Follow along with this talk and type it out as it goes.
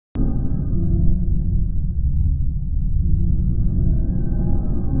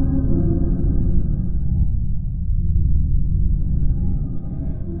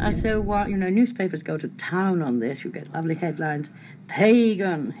are so newspapers go to town on this. You get lovely headlines,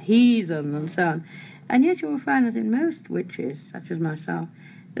 pagan, heathen, and so on. And yet you will find that in most witches, such as myself,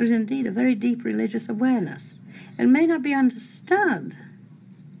 there is indeed a very deep religious awareness. It may not be understood,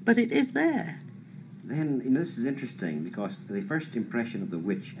 but it is there. Then, this is interesting, because the first impression of the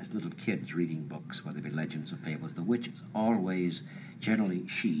witch as little kids reading books, whether they be legends or fables, the witch is always, generally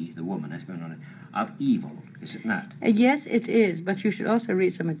she, the woman, has been on it, of evil, is it not? Yes, it is, but you should also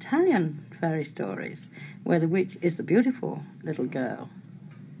read some Italian fairy stories, where the witch is the beautiful little girl.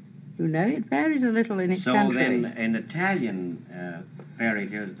 You know, it varies a little in each country. So then, in Italian fairy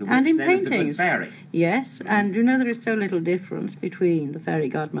tales, the and witch in then paintings. is the good fairy. Yes, and there is so little difference between the fairy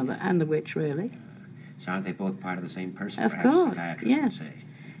godmother and the witch, really. So aren't they both part of the same person? Of perhaps, course, psychiatrists yes. would say.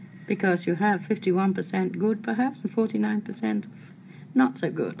 Because you have 51% good, perhaps, and 49% not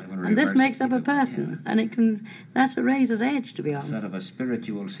so good. And this reverse makes it up a either way, person, and that's a razor's edge, to be honest. Sort of a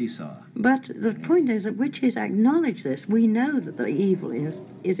spiritual seesaw. But the point is that witches acknowledge this. We know that the evil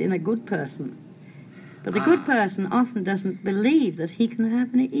is in a good person. But the good person often doesn't believe that he can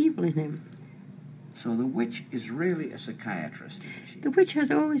have any evil in him. So the witch is really a psychiatrist, isn't she? The witch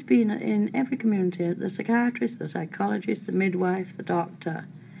has always been in every community, the psychiatrist, the psychologist, the midwife, the doctor,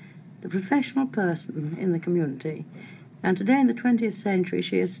 the professional person in the community. And today in the 20th century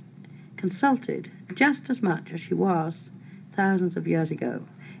she is consulted just as much as she was thousands of years ago.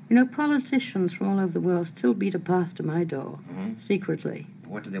 You know, politicians from all over the world still beat a path to my door, secretly.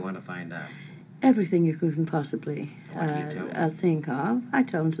 What do they want to find out? Everything you could possibly What do you tell them? think of. I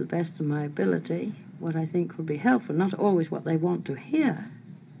tell them to the best of my ability what I think would be helpful, not always what they want to hear.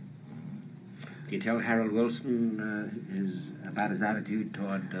 Do you tell Harold Wilson about his attitude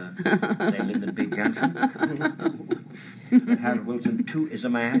toward, say, Lyndon B. Johnson? That Harold Wilson, too, is a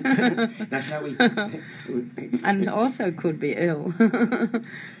man? Now, shall we... And also could be ill.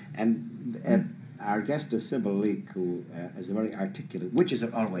 And our guest is Sybil Leek, who is a very articulate... Witches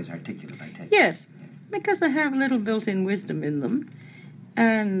are always articulate, I take it. Yes, because they have a little built-in wisdom in them,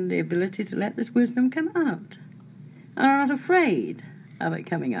 and the ability to let this wisdom come out. And are not afraid of it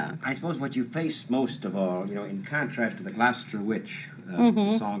coming out. I suppose what you face most of all, in contrast to the Gloucester Witch,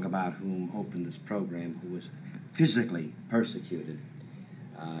 song about whom opened this program, who was physically persecuted.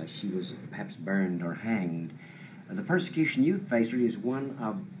 She was perhaps burned or hanged. The persecution you face really is one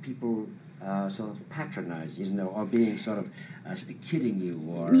of people sort of patronizing, or being sort of kidding you.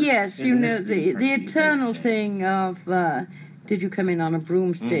 Or yes, the eternal today? thing of... did you come in on a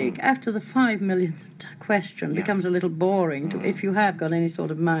broomstick? After the 5 millionth question becomes a little boring if you have got any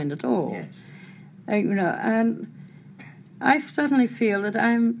sort of mind at all. Yes. And I certainly feel that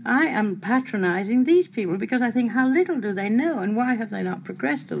I am patronizing these people because I think how little do they know and why have they not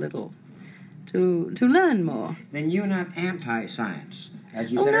progressed a little to learn more? Then you're not anti-science. As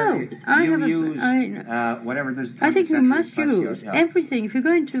you Oh, said no. earlier, you use whatever there's... I think you must plus use everything. If you're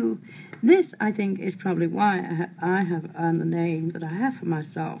going to... This, I think, is probably why I have earned the name that I have for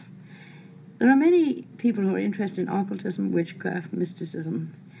myself. There are many people who are interested in occultism, witchcraft,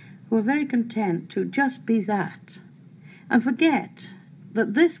 mysticism, who are very content to just be that and forget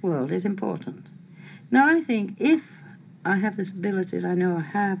that this world is important. Now, I think if I have this ability, as I know I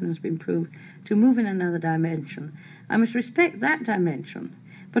have and has been proved, to move in another dimension, I must respect that dimension,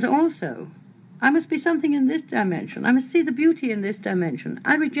 but also I must be something in this dimension. I must see the beauty in this dimension.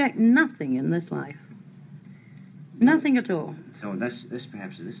 I reject nothing in this life. Nothing at all. So this is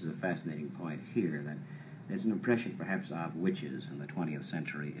a fascinating point here, that there's an impression perhaps of witches in the 20th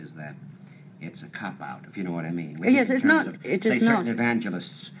century is that it's a cop-out, if you know what I mean. Yes, it's not. It is not. Certain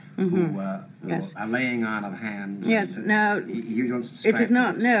evangelists who are laying on of hands. Yes, now, you don't subscribe it is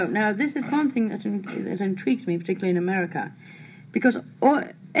not. to this. No, now this is one thing that intrigues me, particularly in America, because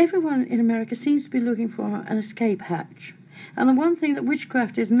everyone in America seems to be looking for an escape hatch. And the one thing that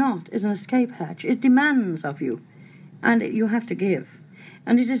witchcraft is not is an escape hatch. It demands of you, and you have to give.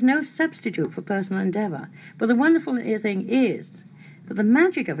 And it is no substitute for personal endeavor. But the wonderful thing is that the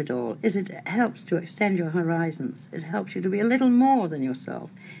magic of it all is it helps to extend your horizons. It helps you to be a little more than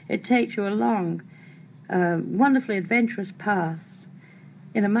yourself. It takes you along wonderfully adventurous paths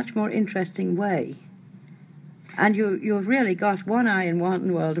in a much more interesting way. And you've really got one eye in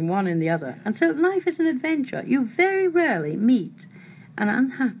one world and one in the other. And so life is an adventure. You very rarely meet an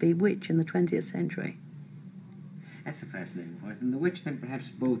unhappy witch in the 20th century. That's a fascinating point. And the witch then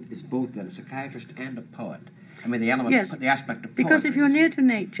perhaps is both a psychiatrist and a poet. I mean, the element, yes, the aspect of poetry. because if you're near to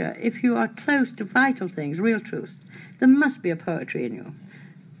nature, if you are close to vital things, real truths, there must be a poetry in you.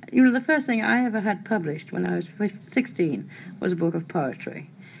 You know, the first thing I ever had published when I was 16 was a book of poetry.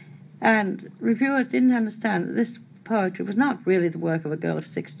 And reviewers didn't understand that this poetry was not really the work of a girl of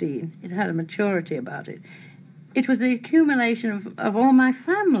 16. It had a maturity about it. It was the accumulation of all my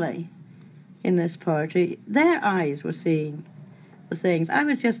family in this poetry. Their eyes were seeing the things. I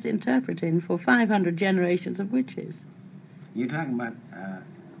was just interpreting for 500 generations of witches. You're talking about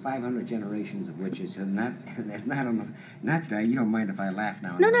 500 generations of witches, and there's not you don't mind if I laugh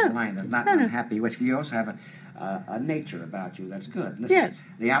now? No. Line. There's not an unhappy witch. You also have a nature about you that's good. This is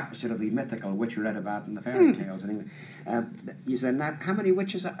the opposite of the mythical witch you read about in the fairy tales. You said, how many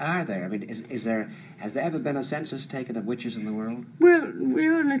witches are there? I mean, has there ever been a census taken of witches in the world? Well,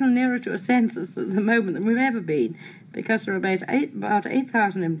 we're a little nearer to a census at the moment than we've ever been, because there are about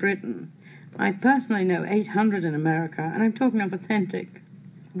 8,000 in Britain. I personally know 800 in America, and I'm talking of authentic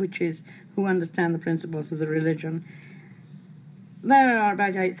witches who understand the principles of the religion. There are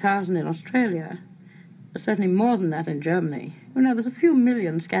about 8,000 in Australia. There's certainly more than that in Germany. There's a few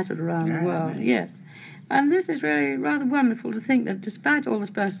million scattered around the world, yes. And this is really rather wonderful to think that despite all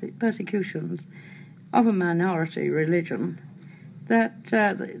the persecutions of a minority religion, that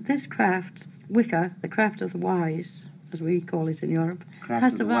this craft, Wicca, the craft of the wise, as we call it in Europe,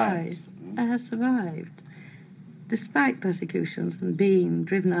 has survived, despite persecutions and being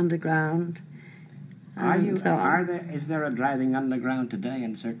driven underground. Is there a driving underground today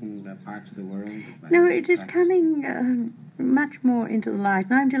in certain parts of the world? No, it is coming much more into the light,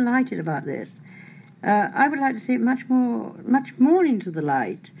 and I'm delighted about this. I would like to see it much more into the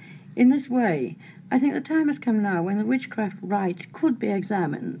light in this way. I think the time has come now when the witchcraft rites could be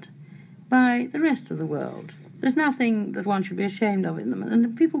examined by the rest of the world. There's nothing that one should be ashamed of in them,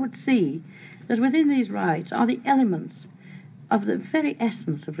 and people would see that within these rites are the elements of the very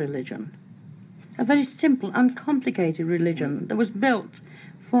essence of religion. A very simple, uncomplicated religion that was built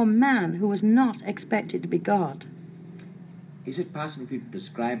for man who was not expected to be God. Is it possible for you to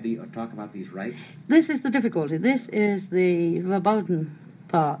describe or talk about these rites? This is the difficulty. This is the verboten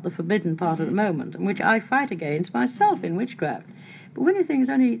part, the forbidden part at the moment, which I fight against myself in witchcraft. But when you think it's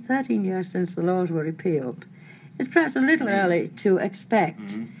only 13 years since the laws were repealed, it's perhaps a little early to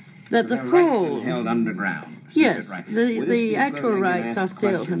expect that the full... rites held underground. Yes, the actual rites are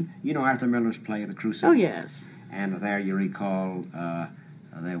still... You know Arthur Miller's play, The Crucible? Oh, yes. And there you recall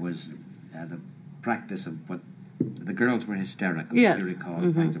there was the practice of what... The girls were hysterical, yes. You recall,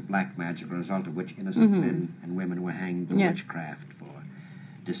 the practice of black magic, a result of which innocent men and women were hanged for witchcraft, for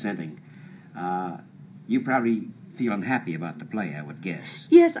dissenting. You probably feel unhappy about the play, I would guess.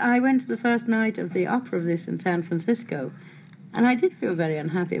 Yes, I went to the first night of the opera of this in San Francisco, and I did feel very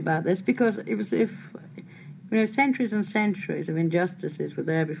unhappy about this, because it was if... centuries and centuries of injustices were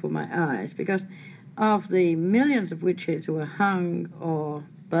there before my eyes, because of the millions of witches who were hung or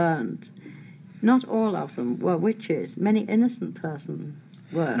burned, not all of them were witches. Many innocent persons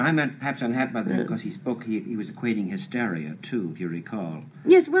were. No, I meant perhaps unhappy about that because he was equating hysteria, too, if you recall.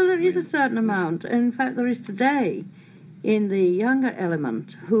 Yes, well, there is a certain amount. In fact, there is today in the younger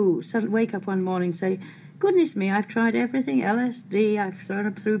element who suddenly wake up one morning and say, goodness me, I've tried everything, LSD, I've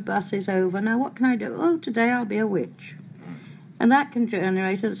thrown buses over, now what can I do? Oh, today I'll be a witch. And that can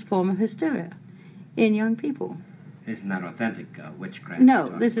generate a form of hysteria in young people. Isn't that authentic witchcraft? No,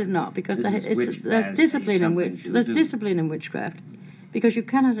 this is not, because there's discipline in witchcraft, because you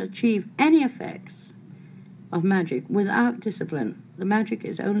cannot achieve any effects of magic without discipline. The magic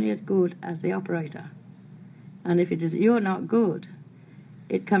is only as good as the operator. And if you're not good,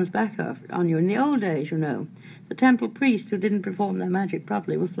 it comes back on you. In the old days, the temple priests who didn't perform their magic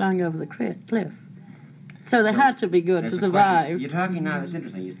properly were flying over the cliff. So they had to be good to survive. You're talking now, that's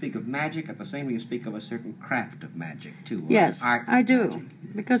interesting. You speak of magic, at the same time you speak of a certain craft of magic, too. Yes, I do.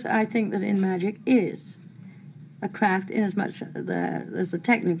 Magic. Because I think that in magic is a craft inasmuch as there's the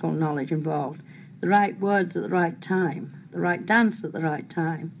technical knowledge involved, the right words at the right time, the right dance at the right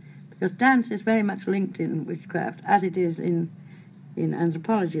time. Because dance is very much linked in witchcraft, as it is in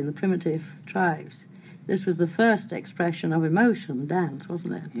anthropology, in the primitive tribes. This was the first expression of emotion, dance,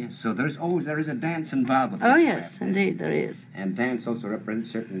 wasn't it? Yes, so there is a dance involved with witchcraft. Oh, yes, indeed there is. And dance also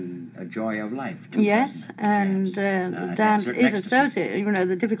represents certain joy of life, too. Yes, and dance is associated.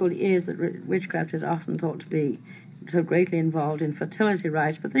 The difficulty is that witchcraft is often thought to be so greatly involved in fertility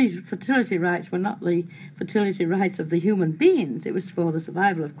rites, but these fertility rites were not the fertility rites of the human beings. It was for the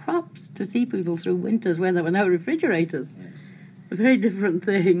survival of crops, to see people through winters when there were no refrigerators. Yes. A very different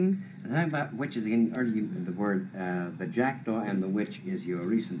thing. The thing about witches, the word The Jackdaw and the Witch is your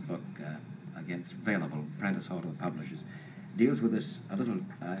recent book, against available, Prentice Hall of Publishers, deals with this a little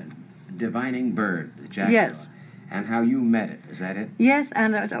divining bird, the jackdaw, yes, and how you met it. Is that it? Yes,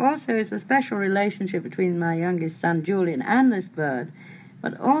 and it also is the special relationship between my youngest son, Julian, and this bird.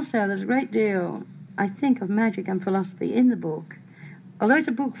 But also there's a great deal, I think, of magic and philosophy in the book. Although it's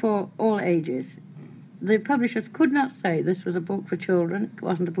a book for all ages, the publishers could not say this was a book for children, it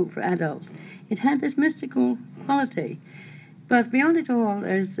wasn't a book for adults. It had this mystical quality. But beyond it all,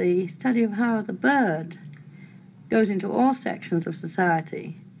 there's the study of how the bird goes into all sections of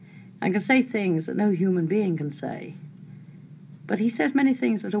society and can say things that no human being can say. But he says many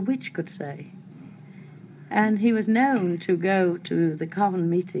things that a witch could say. And he was known to go to the coven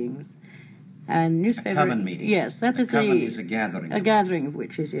meetings and newspaper... A coven meeting? Yes, that is coven is a gathering. A gathering of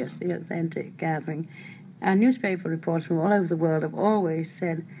witches, yes, the authentic gathering. And newspaper reports from all over the world have always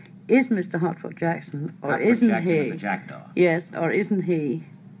said, is Mr. Hotfoot Jackson, or isn't Jackson he? Was the jackdaw. Yes, or isn't he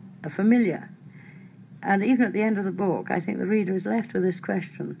a familiar? And even at the end of the book, I think the reader is left with this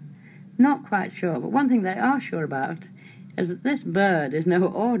question. Not quite sure, but one thing they are sure about is that this bird is no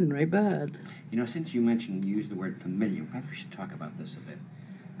ordinary bird. You know, since you used the word familiar, perhaps we should talk about this a bit.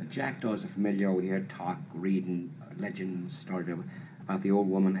 The jackdaw is a familiar. We hear talk, reading, legends, stories about the old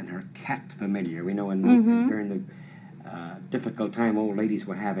woman and her cat familiar. We know during the difficult time old ladies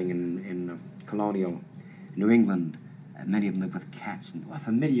were having in colonial New England, many of them lived with cats. And a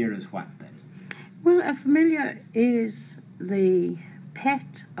familiar is what then? Well, a familiar is the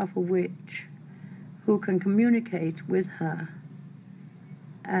pet of a witch who can communicate with her,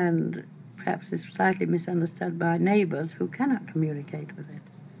 and perhaps is slightly misunderstood by neighbours who cannot communicate with it.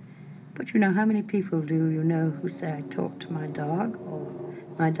 But you know, how many people do you know who say, I talk to my dog, or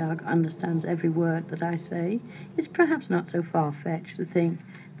my dog understands every word that I say? It's perhaps not so far-fetched to think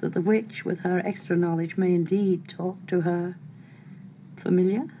that the witch, with her extra knowledge, may indeed talk to her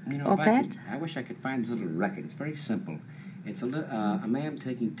familiar or pet. I wish I could find this little record. It's very simple. It's a man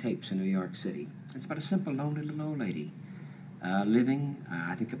taking tapes in New York City. It's about a simple, lonely little old lady living,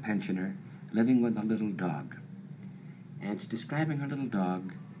 I think a pensioner, living with a little dog. And it's describing her little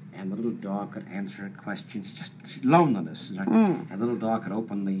dog, and the little dog could answer questions, just loneliness. Right? And the little dog could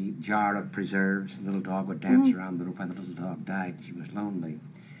open the jar of preserves, the little dog would dance around the roof, and the little dog died, and she was lonely.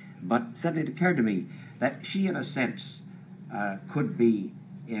 But suddenly it occurred to me that she, in a sense, could be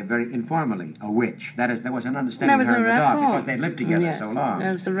very informally a witch. That is, there was an understanding of her and the dog because they lived together so long.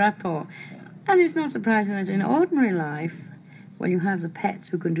 There's the rapport. Yeah. And it's not surprising that in ordinary life, when you have the pets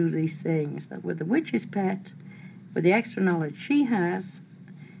who can do these things, that with the witch's pet, with the extra knowledge she has,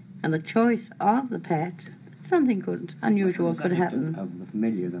 and the choice of the pet, something unusual could happen. Of the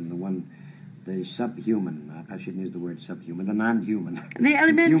familiar than the subhuman. Perhaps I shouldn't use the word subhuman. The non-human. The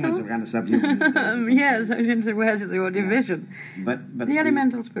elemental. Humans are kind of subhuman. Yes, I didn't say where's your division. Yeah. But the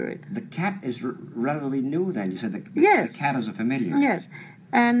elemental spirit. The cat is relatively new. Then you said the cat is a familiar. Yes,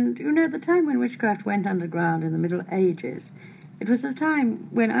 and you know, the time when witchcraft went underground in the Middle Ages, it was the time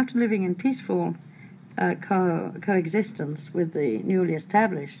when, after living in peaceful coexistence with the newly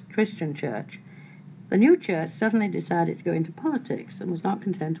established Christian church, the new church suddenly decided to go into politics and was not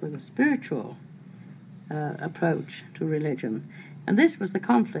content with a spiritual approach to religion. And this was the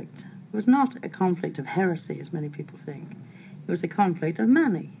conflict. It was not a conflict of heresy, as many people think. It was a conflict of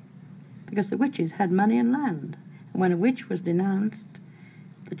money, because the witches had money and land. And when a witch was denounced,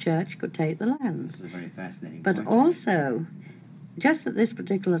 the church could take the land. This is a very fascinating But point. also, just at this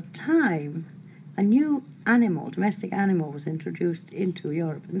particular time, a new animal, domestic animal, was introduced into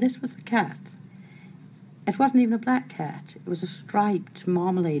Europe, and this was the cat. It wasn't even a black cat. It was a striped,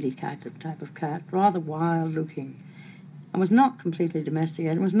 marmalade type of cat, rather wild-looking, and was not completely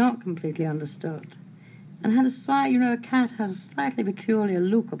domesticated, was not completely understood, and had a cat has a slightly peculiar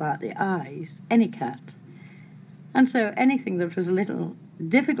look about the eyes, any cat. And so anything that was a little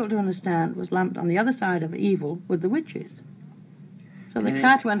difficult to understand was lumped on the other side of evil with the witches. So the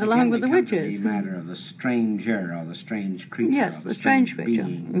cat went along with the witches. The matter of the stranger or the strange creature. Yes, or the strange creature.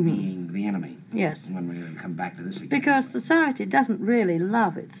 Being the enemy. Yes. When we're going to come back to this again. Because society doesn't really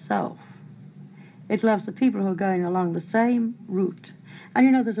love itself. It loves the people who are going along the same route. And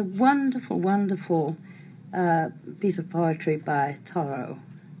you know, there's a wonderful, wonderful piece of poetry by Thoreau,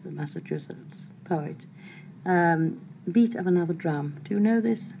 the Massachusetts poet, Beat of Another Drum. Do you know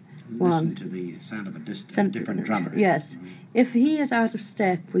this? Listen to the sound of a different drummer. Yes. If he is out of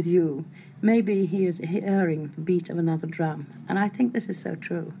step with you, maybe he is hearing the beat of another drum. And I think this is so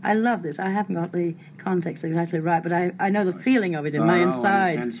true. I love this. I haven't got the context exactly right, but I know the feeling of it in my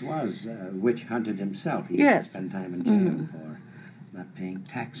inside. In a sense, was witch hunted himself. He spent time in jail for not paying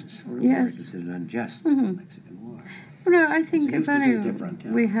taxes for a war considered unjust in the Mexican War. Well, no, I think so if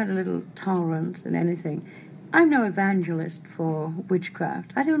only we had a little tolerance in anything. I'm no evangelist for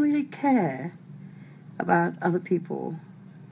witchcraft. I don't really care about other people